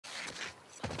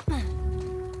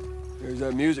There's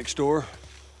that music store.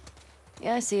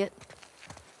 Yeah, I see it.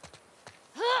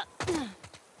 You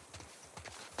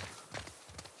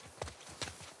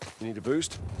need a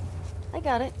boost? I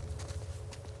got it.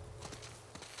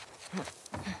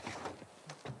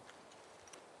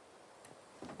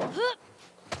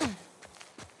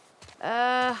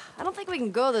 I don't think we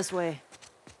can go this way.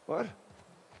 What?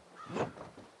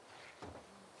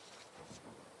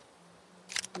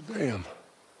 Damn.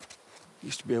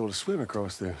 Used to be able to swim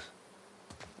across this.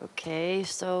 Okay,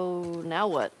 so now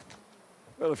what?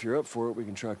 Well, if you're up for it, we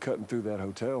can try cutting through that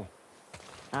hotel.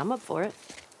 I'm up for it.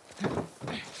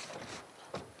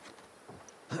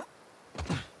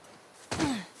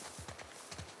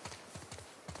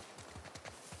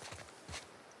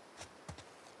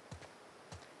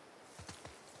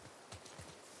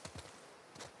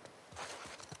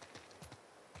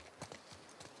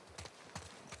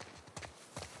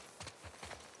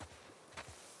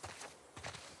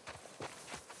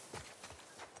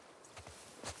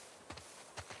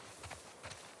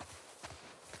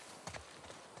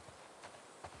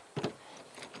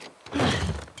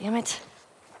 Damn it.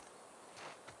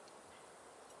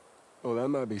 Oh, that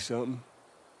might be something.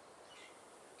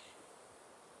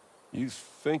 You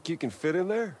think you can fit in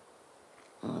there?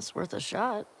 Well, it's worth a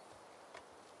shot.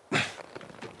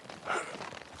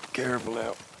 Careful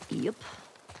now. Yep.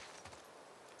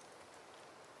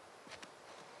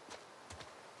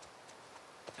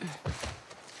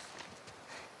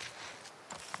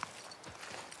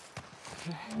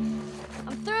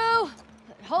 I'm through!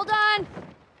 Hold on!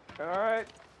 All right.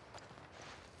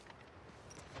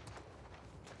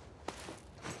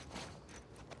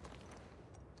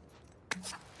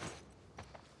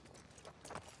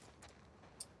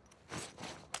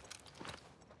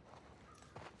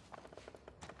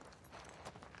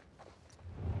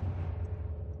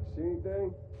 See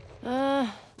anything?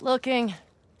 Looking.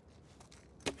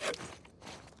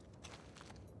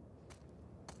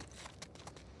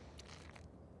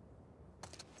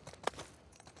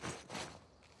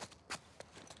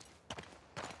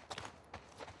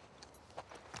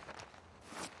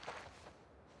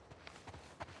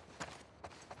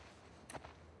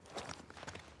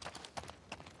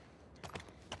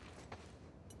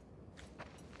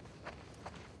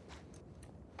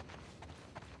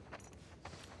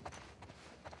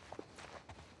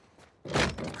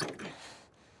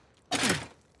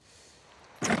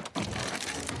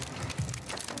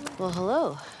 Well,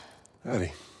 hello.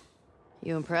 Howdy.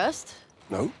 You impressed?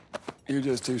 Nope. You're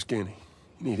just too skinny.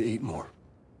 You need to eat more.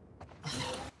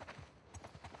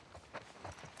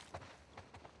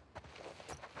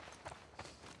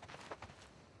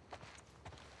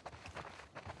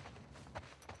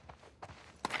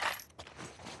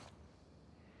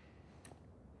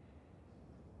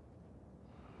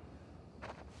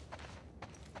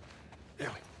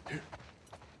 Ellie, here.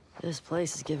 This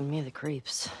place is giving me the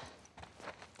creeps.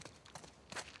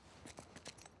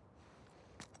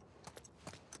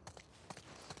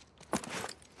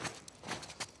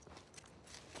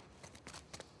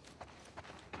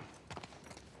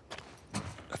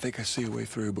 I think I see a way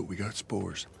through, but we got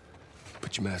spores.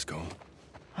 Put your mask on.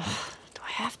 Do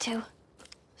I have to?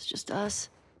 It's just us.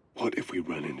 What if we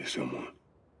run into someone?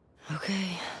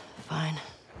 Okay, fine.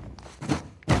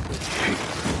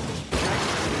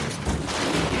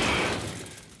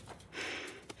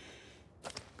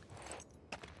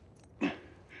 You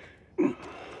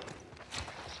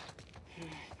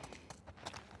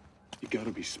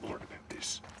gotta be smart about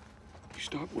this. You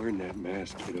stop wearing that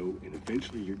mask, kiddo, and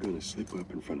eventually you're gonna slip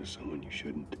up in front of someone you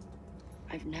shouldn't.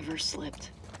 I've never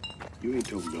slipped. You ain't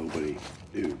told nobody,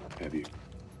 dude, have you?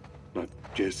 Not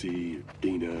Jesse or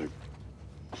Dina.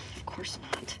 Of course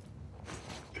not.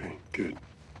 Okay, good.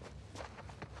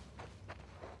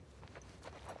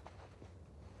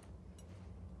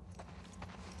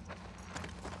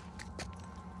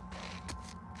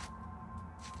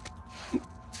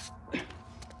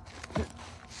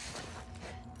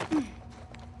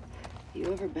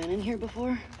 You ever been in here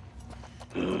before?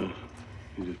 You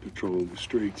just patrol the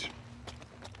streets.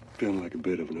 Feeling like a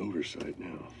bit of an oversight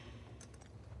now.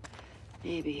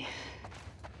 Maybe.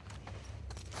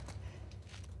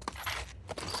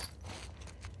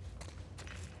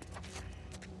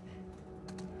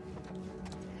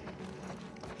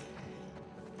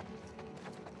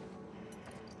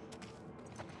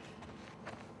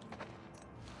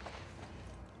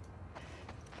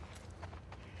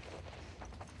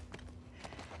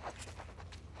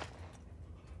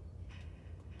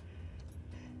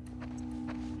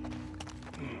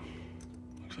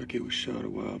 Looks like it was shot a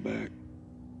while back.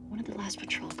 When did the last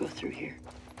patrol go through here?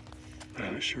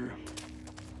 Not sure.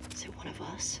 Is it one of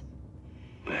us?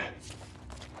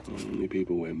 Only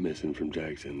people went missing from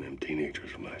Jackson, them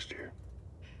teenagers from last year.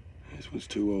 This one's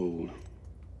too old.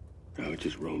 I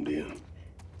just roamed in.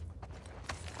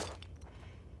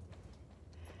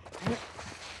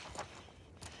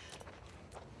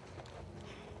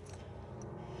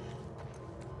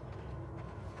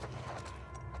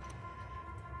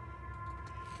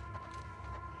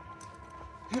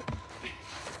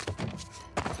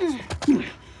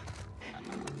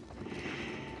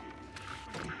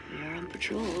 You're on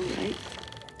patrol, right?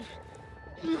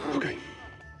 Okay.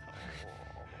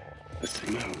 Let's take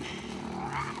him out.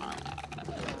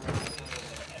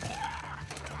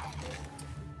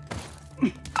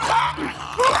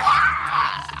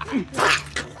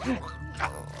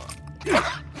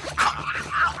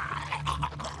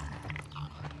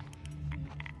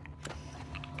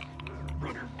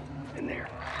 Runner, in there.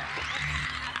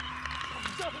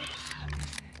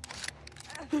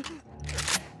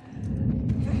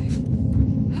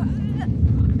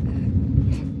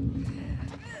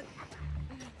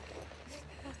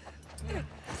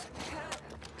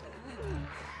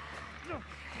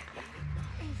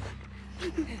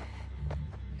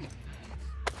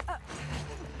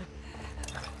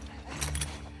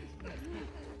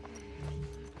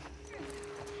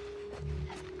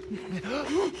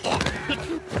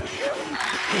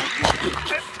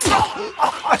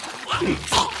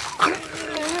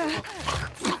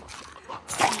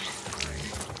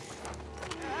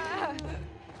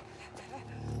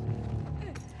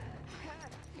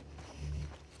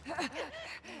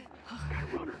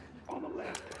 Runner, on the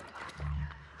left.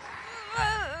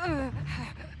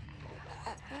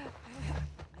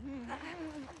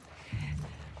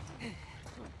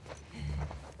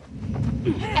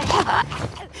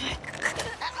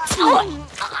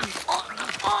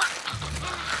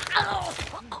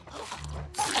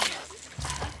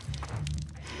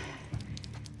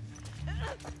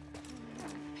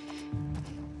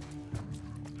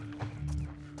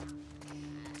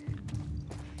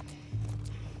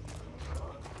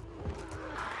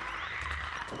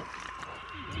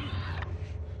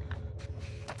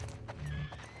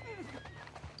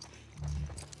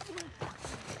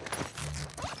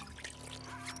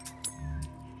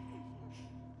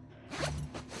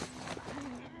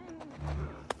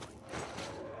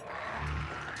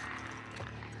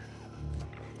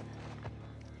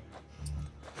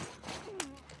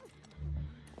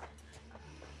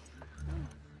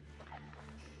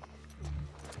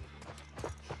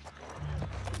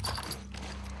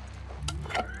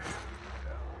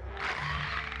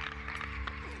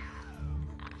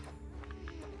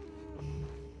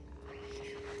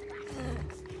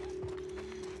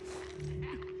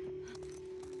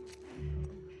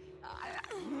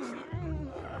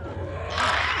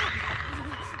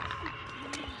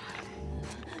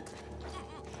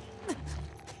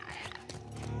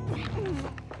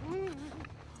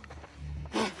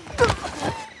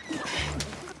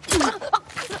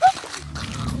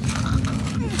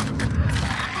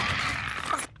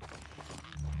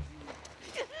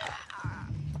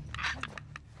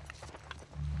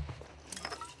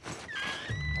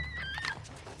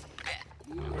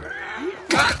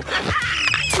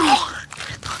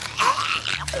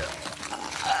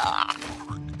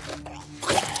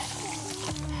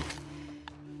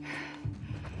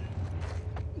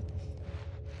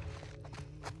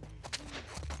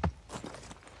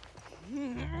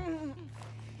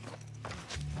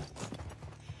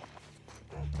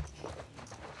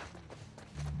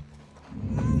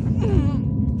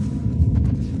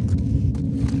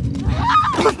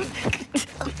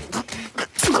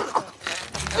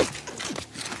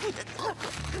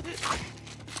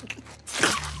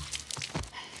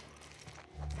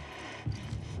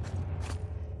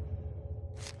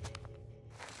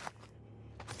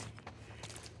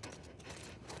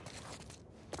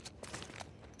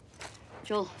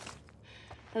 Joel,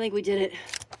 I think we did it.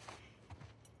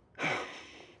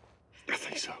 I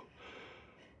think so.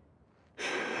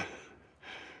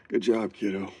 Good job,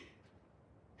 kiddo.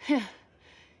 Yeah,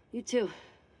 you too.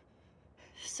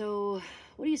 So,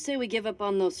 what do you say we give up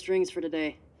on those strings for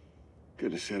today?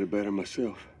 Could have said it better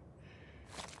myself.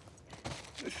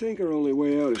 I think our only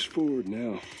way out is forward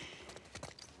now.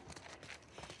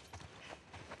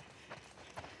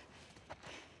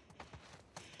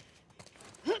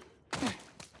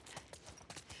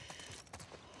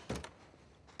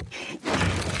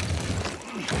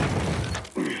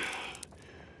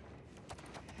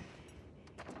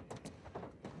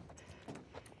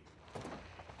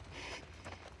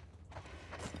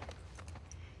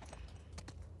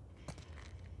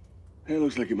 That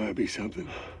looks like it might be something.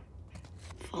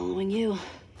 Following you.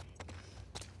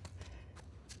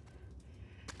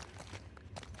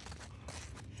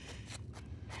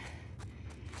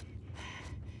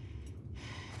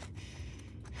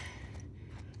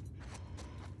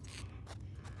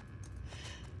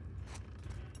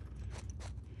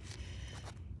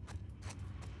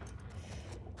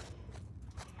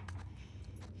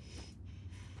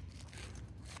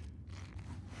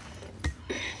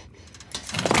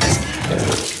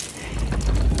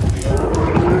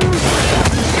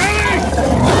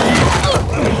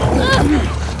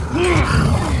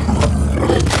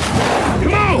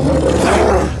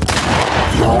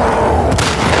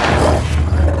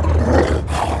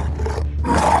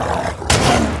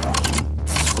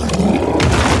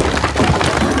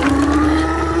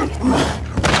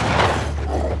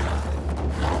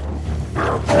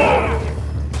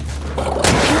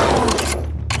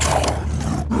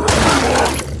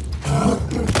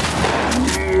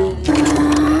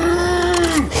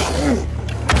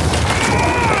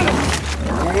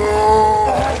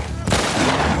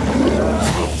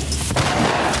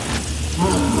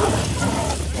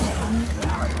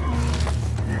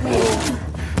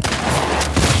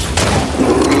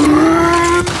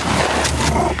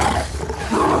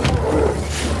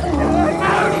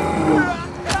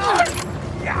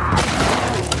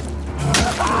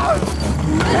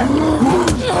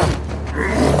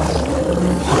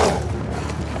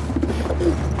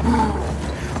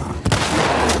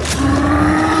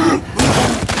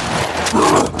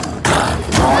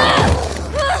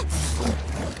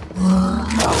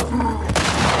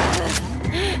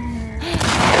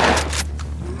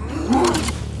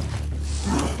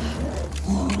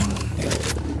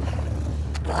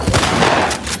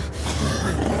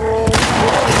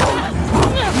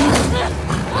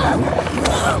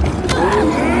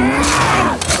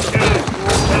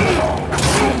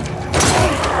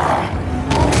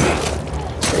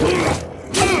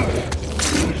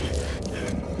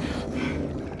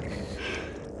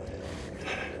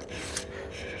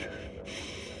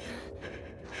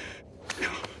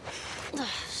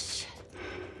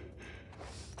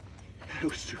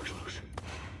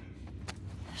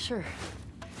 Sure.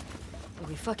 But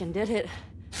we fucking did it.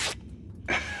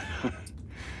 Yeah,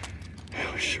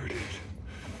 we sure did.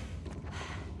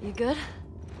 You good?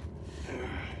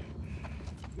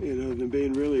 Other than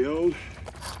being really old,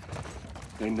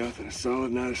 ain't nothing a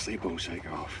solid night of sleep won't shake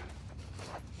off.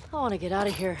 I want to get out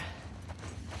of here.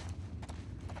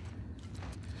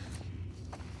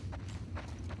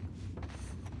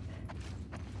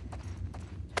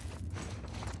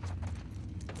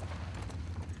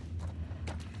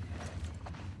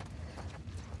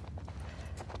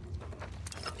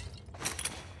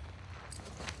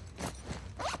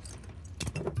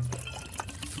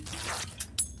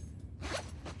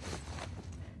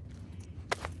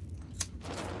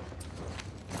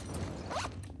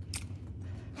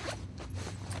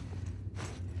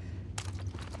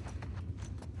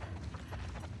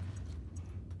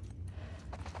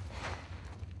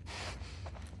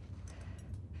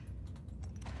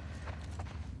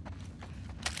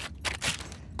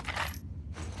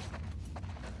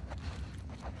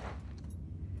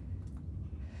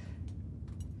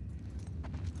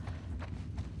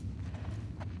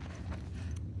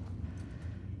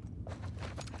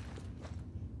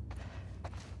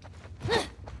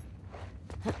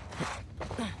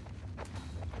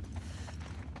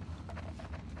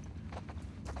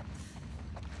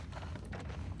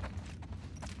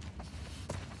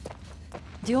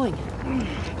 Doing?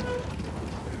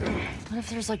 What if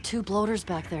there's like 2 bloaters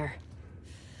back there?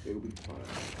 It'll be fine.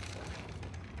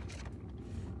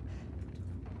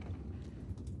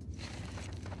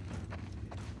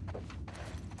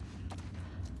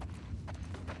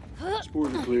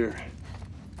 Spores are clear.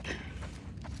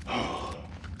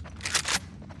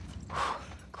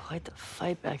 Quite the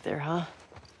fight back there, huh?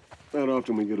 Not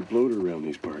often we get a bloater around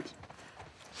these parts.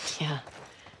 Yeah.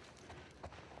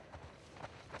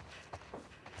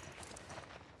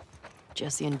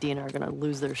 Jesse and Dina are gonna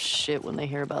lose their shit when they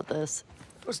hear about this.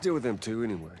 Let's deal with them two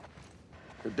anyway.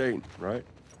 They're dating, right?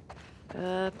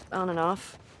 On and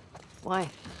off. Why?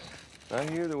 I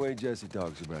hear the way Jesse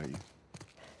talks about you.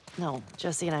 No,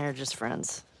 Jesse and I are just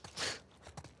friends.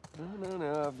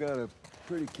 No. I've got a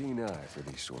pretty keen eye for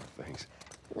these sort of things.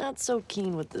 Not so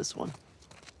keen with this one.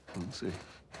 We'll see.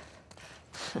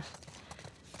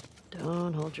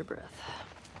 Don't hold your breath.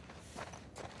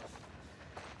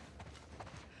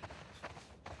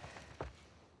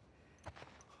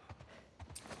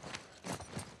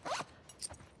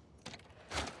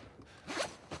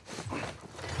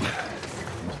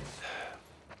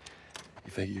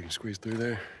 You think you can squeeze through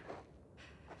there?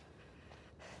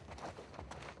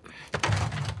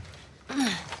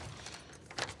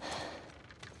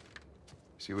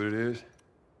 See what it is?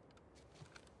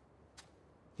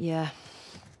 Yeah.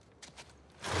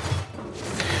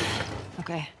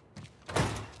 Okay.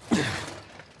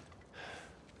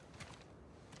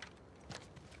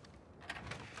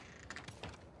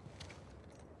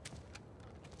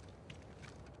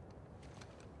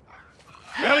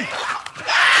 Ellie!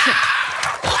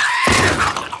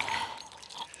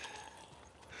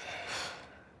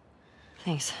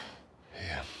 Thanks.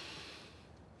 Yeah.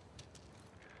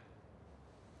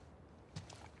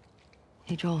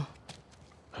 Hey, Joel.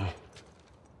 Huh?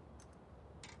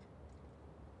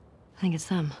 I think it's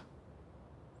them.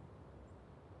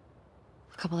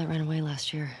 A couple that ran away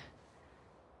last year.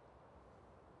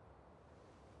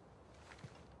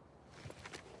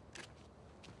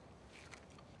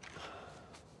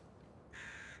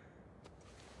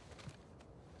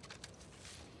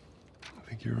 I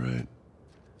think you're right.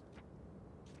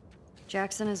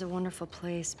 Jackson is a wonderful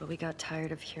place, but we got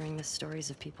tired of hearing the stories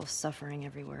of people suffering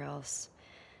everywhere else.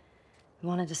 We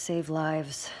wanted to save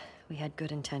lives. We had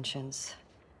good intentions.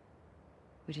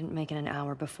 We didn't make it an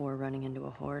hour before running into a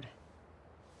horde.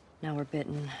 Now we're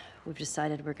bitten. We've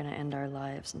decided we're gonna end our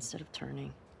lives instead of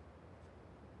turning.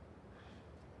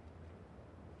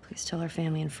 Please tell our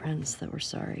family and friends that we're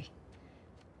sorry.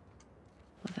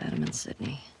 Love, Adam and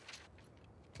Sydney.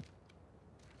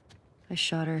 I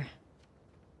shot her.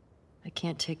 I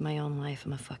can't take my own life.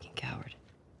 I'm a fucking coward.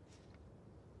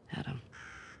 Adam.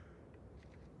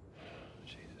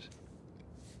 Jesus.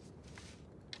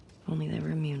 If only they were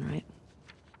immune, right?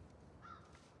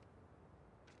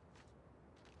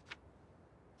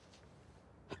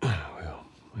 Well,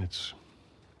 let's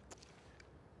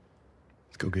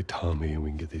go get Tommy and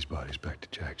we can get these bodies back to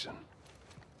Jackson.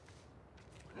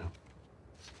 Yeah.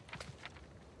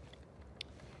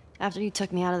 After you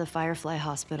took me out of the Firefly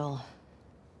Hospital,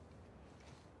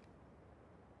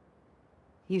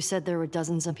 you said there were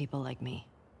dozens of people like me.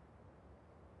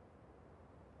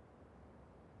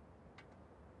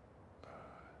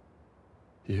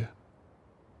 Yeah.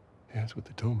 Yeah, that's what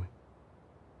they told me.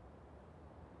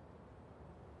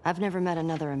 I've never met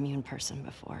another immune person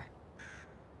before.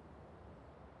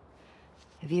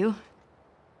 Have you?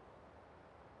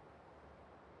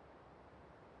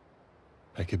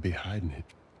 I could be hiding it.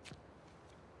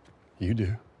 You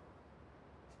do.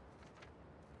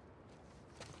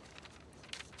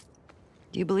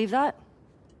 Do you believe that?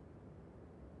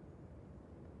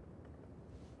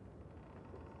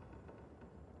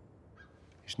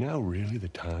 Is now really the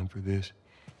time for this?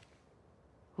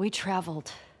 We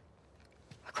traveled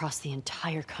across the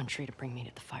entire country to bring me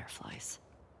to the Fireflies.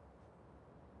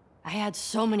 I had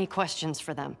so many questions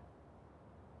for them.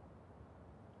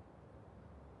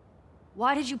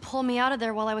 Why did you pull me out of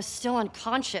there while I was still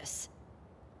unconscious?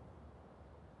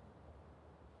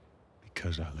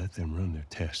 Because I let them run their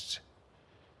tests.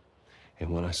 And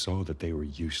when I saw that they were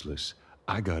useless,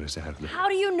 I got us out of there. How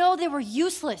do you know they were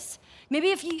useless?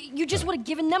 Maybe if you just would have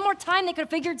given them more time, they could have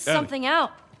figured something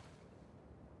out.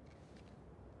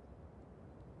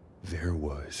 There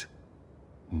was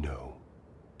no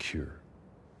cure.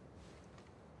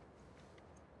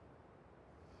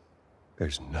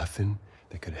 There's nothing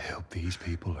that could help these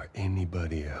people or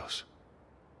anybody else.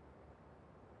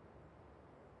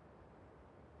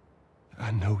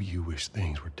 I know you wish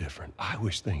things were different. I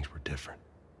wish things were different.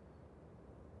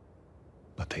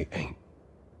 But they ain't.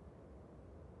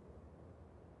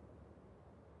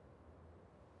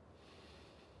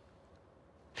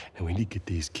 And we need to get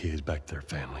these kids back to their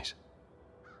families.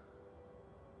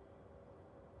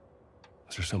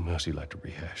 Is there something else you'd like to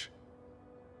rehash?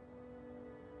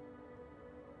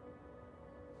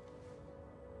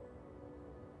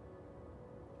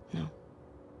 No.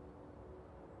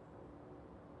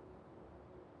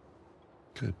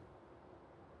 Good.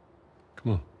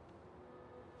 Come on.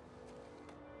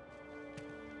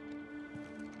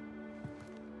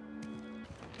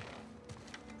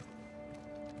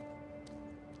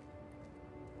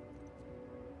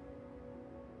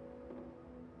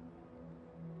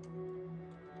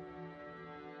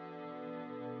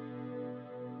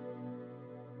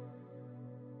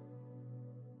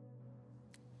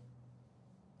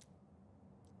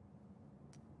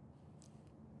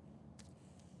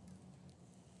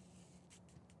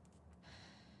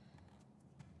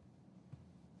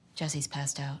 Jesse's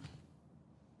passed out.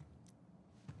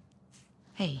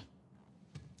 Hey,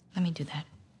 let me do that.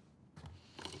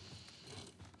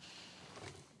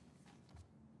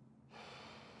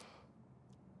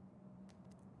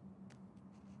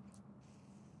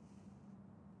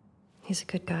 He's a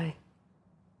good guy.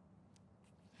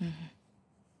 Mm-hmm.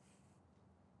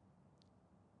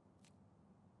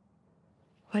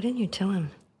 Why didn't you tell him?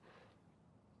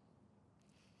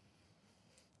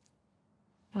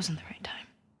 Wasn't the right time.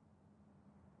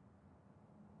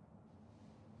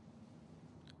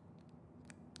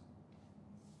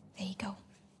 There you go.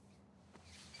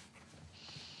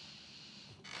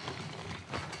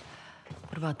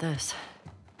 What about this?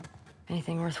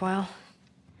 Anything worthwhile?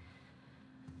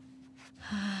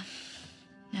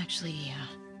 Actually, yeah.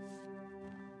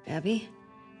 Abby?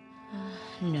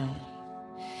 No.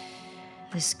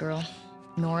 This girl,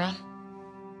 Nora,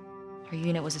 her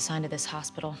unit was assigned to this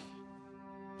hospital.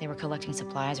 They were collecting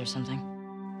supplies or something.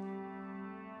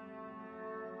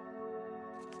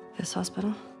 This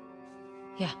hospital?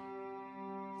 Yeah.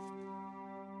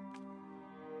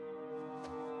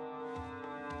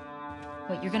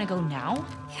 Wait, you're gonna go now?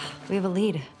 Yeah, we have a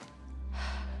lead.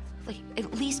 Like,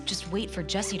 at least just wait for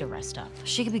Jessie to rest up.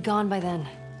 She could be gone by then.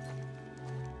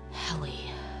 Helly.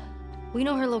 We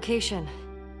know her location.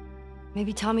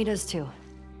 Maybe Tommy does too.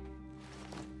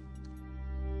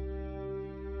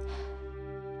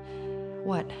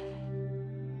 What?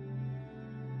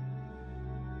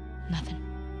 Nothing.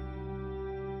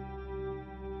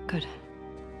 Good.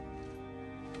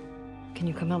 Can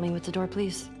you come help me with the door,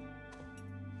 please?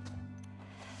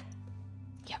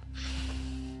 Yep.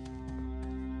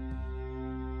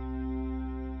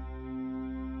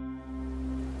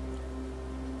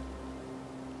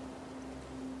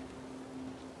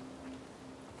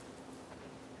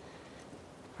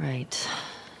 Right.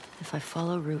 If I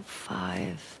follow Route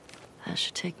 5, that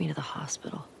should take me to the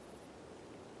hospital.